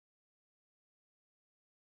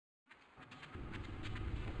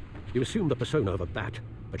You assume the persona of a bat,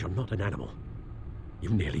 but you're not an animal. You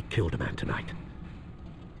nearly killed a man tonight.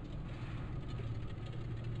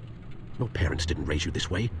 Your parents didn't raise you this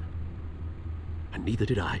way, and neither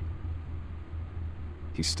did I.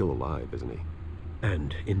 He's still alive, isn't he?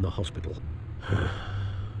 And in the hospital.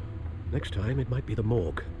 Next time, it might be the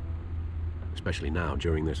morgue. Especially now,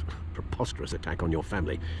 during this preposterous attack on your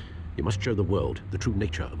family. You must show the world the true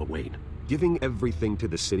nature of a Wayne. Giving everything to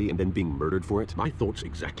the city and then being murdered for it? My thoughts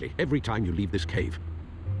exactly. Every time you leave this cave.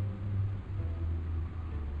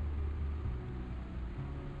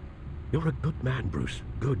 You're a good man, Bruce.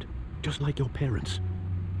 Good. Just like your parents.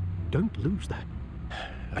 Don't lose that.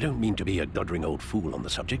 I don't mean to be a doddering old fool on the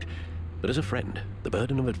subject, but as a friend, the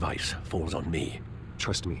burden of advice falls on me.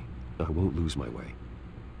 Trust me, I won't lose my way.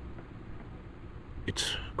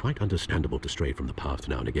 It's quite understandable to stray from the path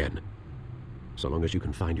now and again, so long as you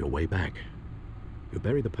can find your way back. You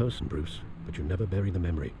bury the person, Bruce, but you never bury the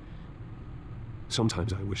memory.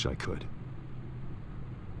 Sometimes I wish I could.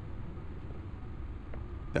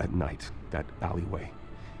 That night, that alleyway,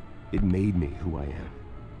 it made me who I am.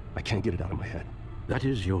 I can't get it out of my head. That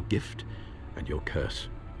is your gift and your curse.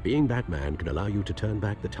 Being Batman can allow you to turn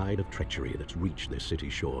back the tide of treachery that's reached this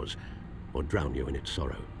city's shores, or drown you in its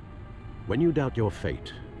sorrow. When you doubt your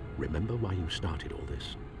fate, remember why you started all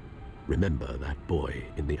this. Remember that boy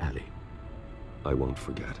in the alley. I won't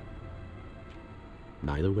forget.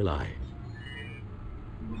 Neither will I.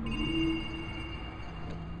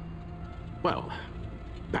 Well,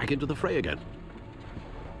 back into the fray again.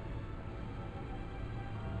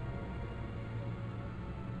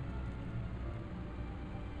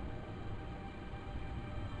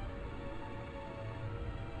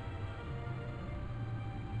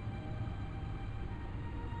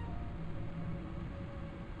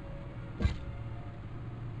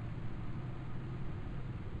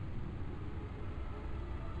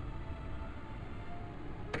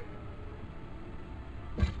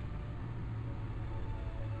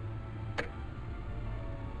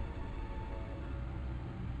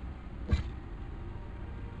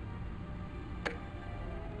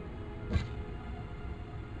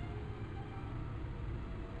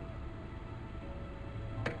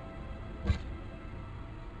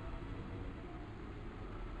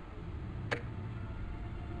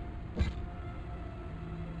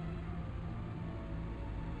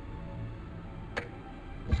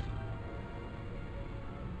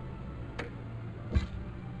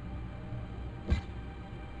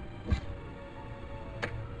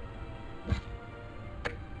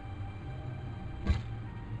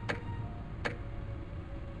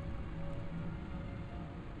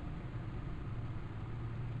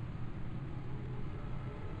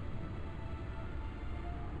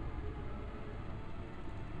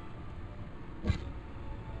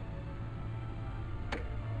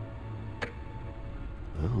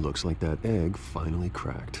 Well, looks like that egg finally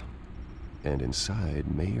cracked. And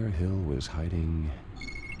inside, Mayor Hill was hiding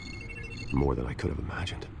more than I could have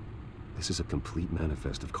imagined. This is a complete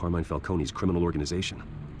manifest of Carmine Falcone's criminal organization.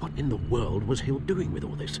 What in the world was Hill doing with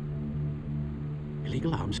all this?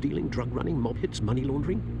 Illegal arms dealing, drug running, mob hits, money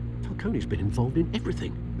laundering? Falcone's been involved in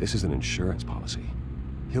everything. This is an insurance policy.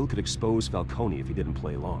 Hill could expose Falcone if he didn't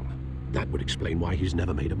play along. That would explain why he's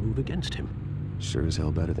never made a move against him. Sure as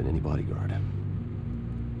hell better than any bodyguard.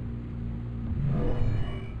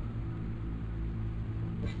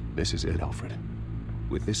 This is it, Alfred.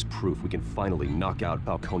 With this proof, we can finally knock out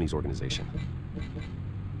Falcone's organization.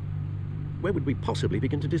 Where would we possibly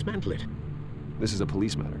begin to dismantle it? This is a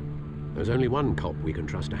police matter. There's only one cop we can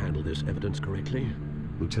trust to handle this evidence correctly.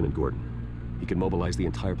 Lieutenant Gordon. He can mobilize the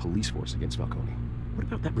entire police force against Falcone. What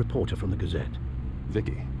about that reporter from the Gazette?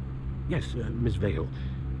 Vicky. Yes, Miss Vale.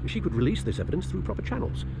 She could release this evidence through proper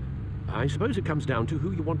channels. I suppose it comes down to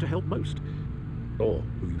who you want to help most. Or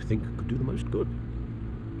who you think could do the most good.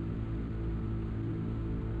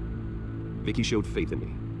 Vicky showed faith in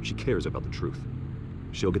me. She cares about the truth.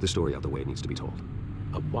 She'll get the story out the way it needs to be told.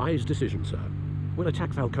 A wise decision, sir. We'll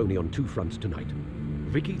attack Falcone on two fronts tonight.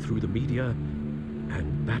 Vicky through the media,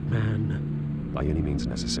 and Batman... by any means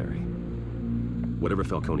necessary. Whatever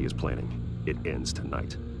Falcone is planning, it ends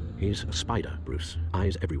tonight. He's a spider, Bruce.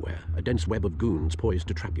 Eyes everywhere. A dense web of goons poised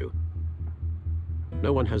to trap you.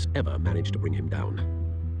 No one has ever managed to bring him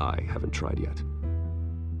down. I haven't tried yet.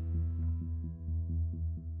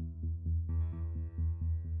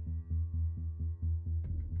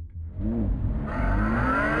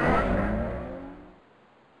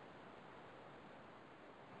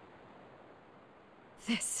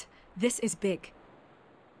 This is big.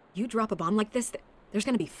 You drop a bomb like this, there's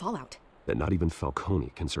gonna be fallout. That not even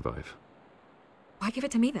Falcone can survive. Why give it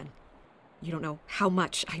to me then? You don't know how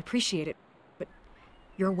much I appreciate it, but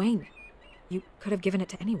you're Wayne. You could have given it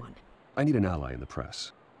to anyone. I need an ally in the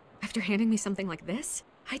press. After handing me something like this,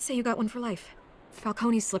 I'd say you got one for life.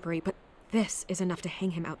 Falcone's slippery, but this is enough to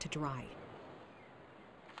hang him out to dry.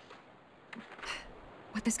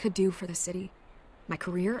 What this could do for the city, my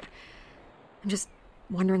career, I'm just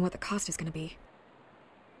wondering what the cost is gonna be.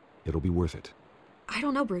 It'll be worth it. I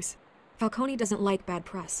don't know, Bruce. Falcone doesn't like bad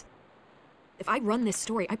press. If I run this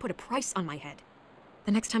story, I put a price on my head.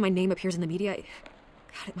 The next time my name appears in the media,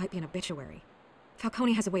 God, it might be an obituary.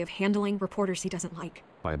 Falcone has a way of handling reporters he doesn't like.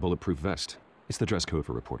 Buy a bulletproof vest. It's the dress code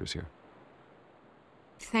for reporters here.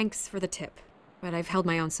 Thanks for the tip, but I've held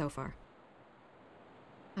my own so far.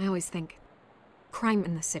 I always think, crime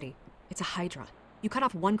in the city, it's a hydra. You cut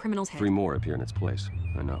off one criminal's head. 3 more appear in its place.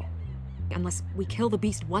 I know. Unless we kill the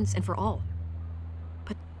beast once and for all.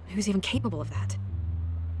 But who's even capable of that?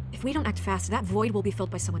 If we don't act fast, that void will be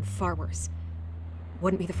filled by someone far worse.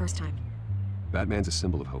 Wouldn't be the first time. Batman's a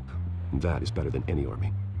symbol of hope. And that is better than any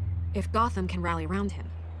army. If Gotham can rally around him.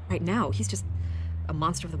 Right now, he's just a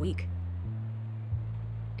monster of the week.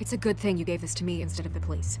 It's a good thing you gave this to me instead of the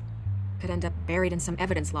police. Could end up buried in some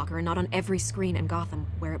evidence locker and not on every screen in Gotham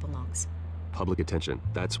where it belongs. Public attention.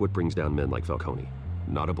 That's what brings down men like Falcone.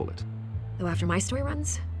 Not a bullet. Though after my story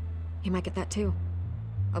runs, you might get that too.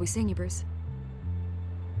 I'll be seeing you, Bruce.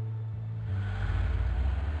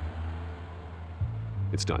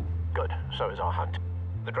 It's done. Good. So is our hunt.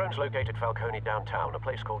 The drone's located Falcone downtown, a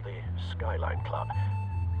place called the Skyline Club.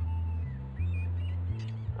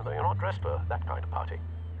 Although you're not dressed for that kind of party.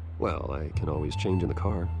 Well, I can always change in the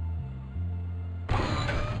car.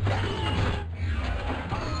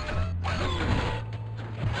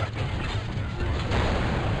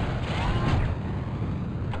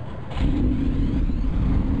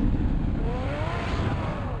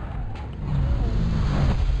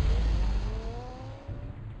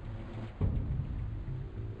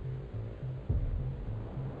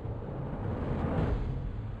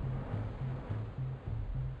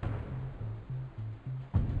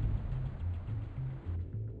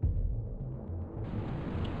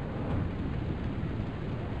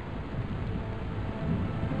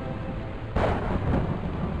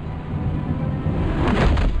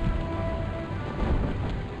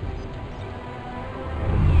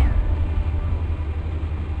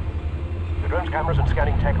 Cameras and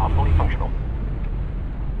scanning tech are fully functional.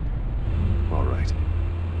 All right.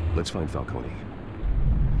 Let's find Falcone.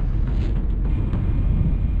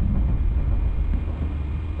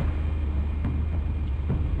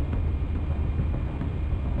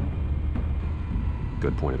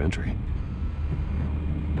 Good point of entry.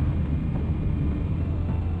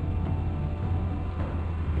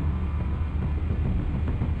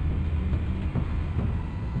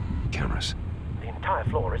 Cameras. The entire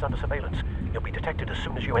floor is under surveillance. You'll be detected as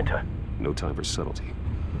soon as you enter. No time for subtlety.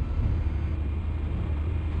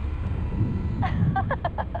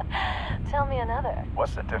 Tell me another.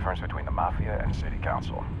 What's the difference between the Mafia and City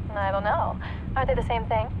Council? I don't know. Aren't they the same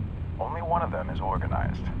thing? Only one of them is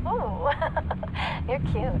organized. Ooh, you're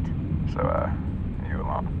cute. So, you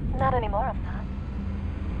alone? Not anymore, I'm not.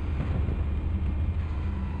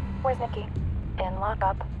 Where's Nikki? In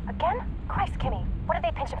lockup. Again? Christ, Kimmy, what did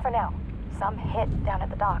they pinch him for now? Some hit down at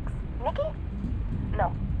the docks. Nikki?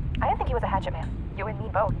 No, I didn't think he was a hatchet man. You and me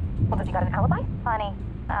both. Well, does he got an alibi? Honey,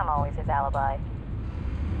 I'm always his alibi.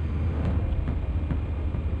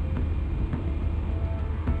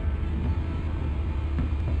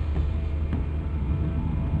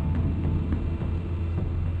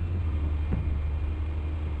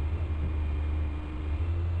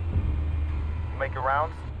 Make your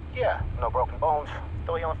rounds? Yeah, no broken bones.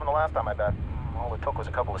 Still healing from the last time, I bet. All it took was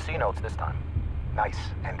a couple of C notes this time. Nice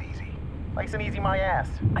and easy. Nice and easy, my ass.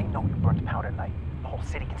 I know you burnt powder tonight. The whole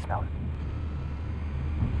city can smell it.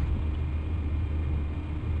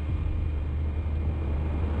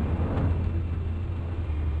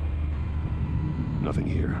 Nothing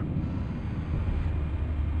here.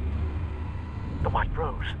 The white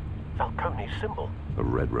rose. Falcone's symbol. A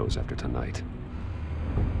red rose after tonight.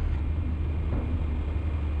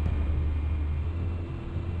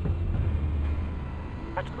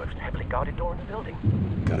 That's the most heavily guarded door in the building.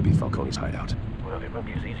 Gotta be Falcone's hideout. Well, it won't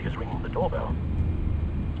be as easy as ringing the doorbell.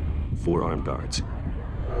 4 armed guards.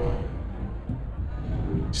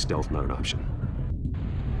 Stealth not an option.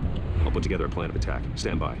 I'll put together a plan of attack.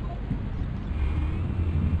 Stand by.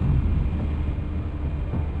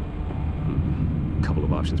 Couple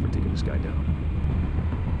of options for taking this guy down.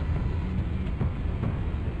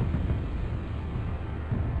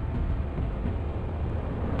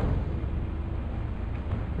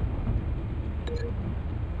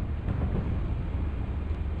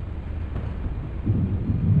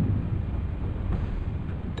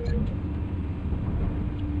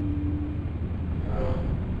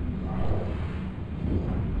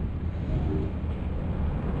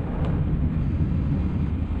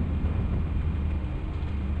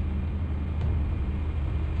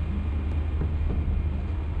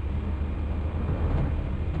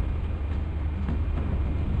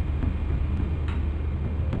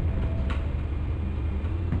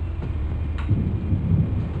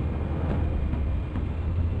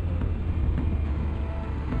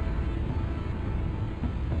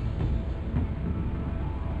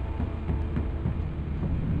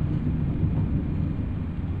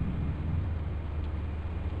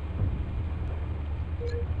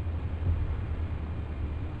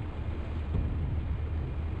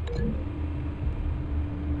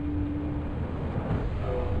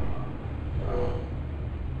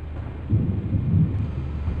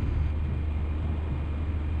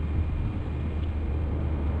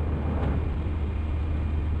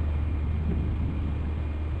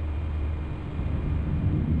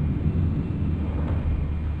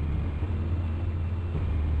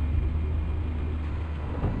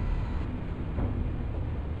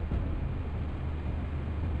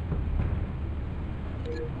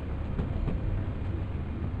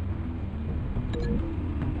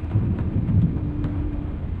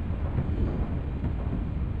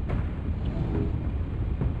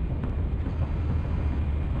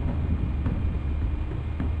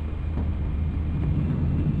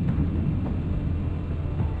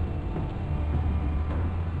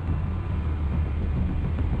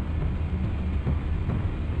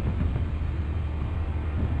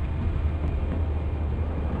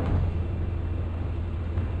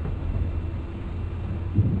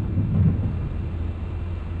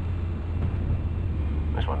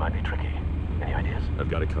 might be tricky. Any ideas? I've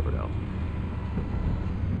got it covered, Al.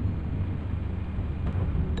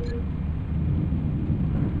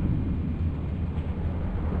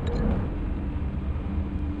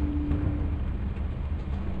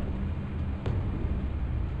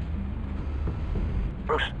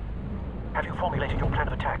 Bruce, have you formulated your plan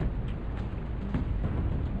of attack?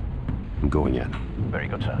 I'm going in. Very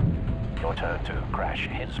good, sir. Your turn to crash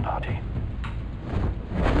his party.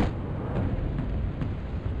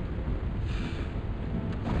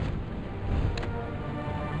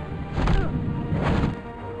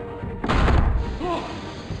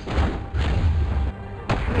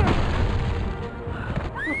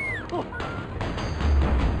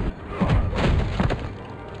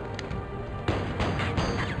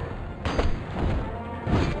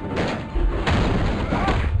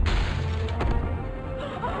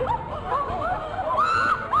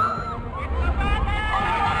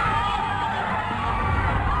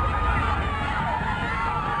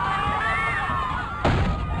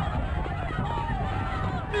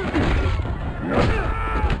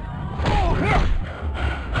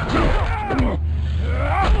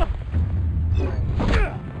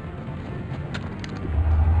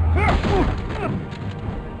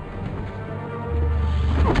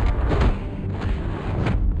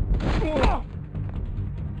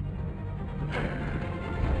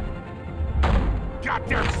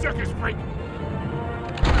 Goddamn circus freak!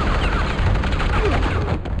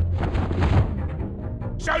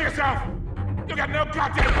 Show yourself! You got no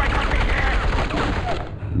goddamn right to be here!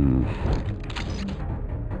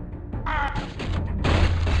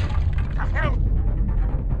 The hell?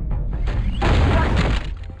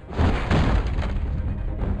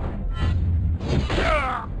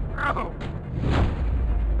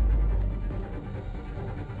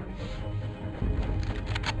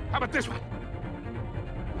 How about this one?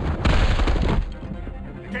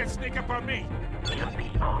 You can't sneak up on me. Just be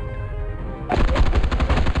armed.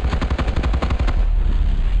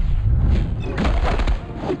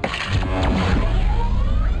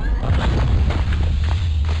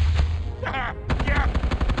 Yeah?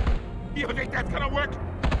 You think that's gonna work?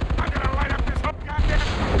 I'm gonna light up this whole goddamn...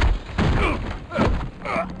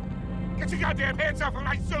 Get your goddamn hands off of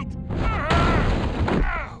my suit!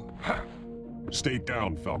 Stay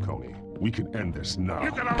down, Falcone. We can end this now.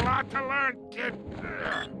 You got a lot to learn, kid.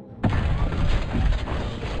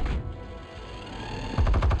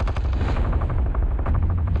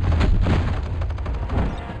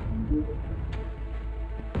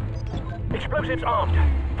 Explosives armed.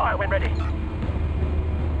 Fire when ready.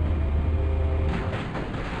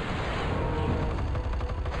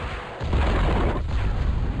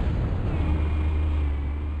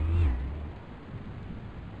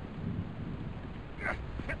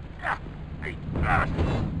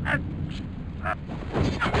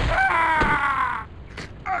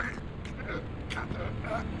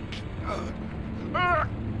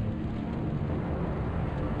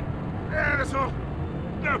 Yeah, this whole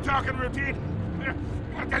no talking routine.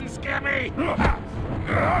 That doesn't scare me. Okay,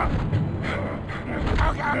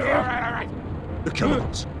 all right. The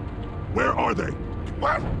chemicals. Where are they?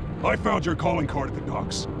 What? I found your calling card at the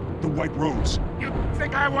docks. The White Rose. You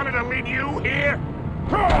think I wanted to lead you here?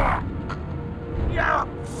 Yeah,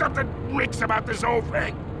 something reeks about this whole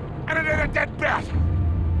thing. And it ain't a dead bat.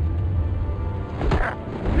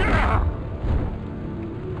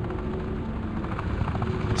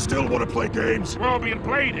 Still want to play games? We're all being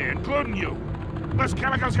played here, including you. Those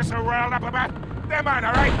chemicals you're so riled up about, they're mine,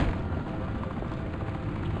 all right?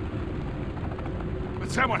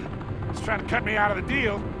 But someone is trying to cut me out of the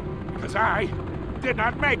deal because I did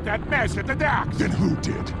not make that mess at the docks. Then who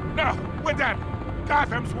did? No, we're done.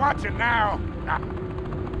 Gotham's watching now.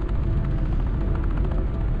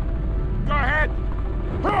 Go ahead.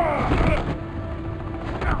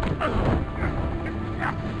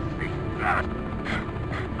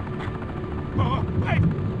 Oh, wait.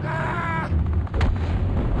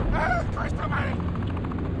 Christ almighty.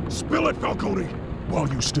 Spill it, Falcone, while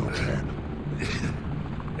you still can.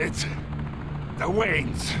 It's the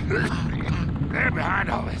Waynes. They're behind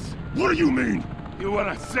all this. What do you mean? You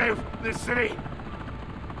want to save this city?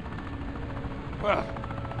 Well,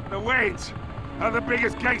 the Waynes are the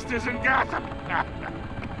biggest gangsters in Gotham.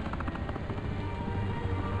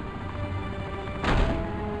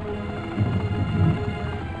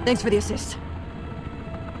 Thanks for the assist.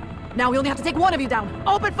 Now we only have to take one of you down.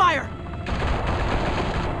 Open fire!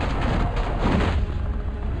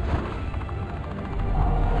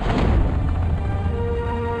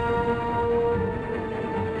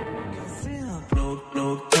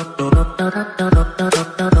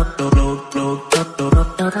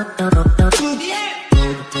 Yeah.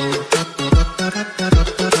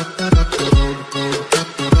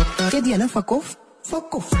 Diana, fuck off.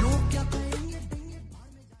 Fuck off.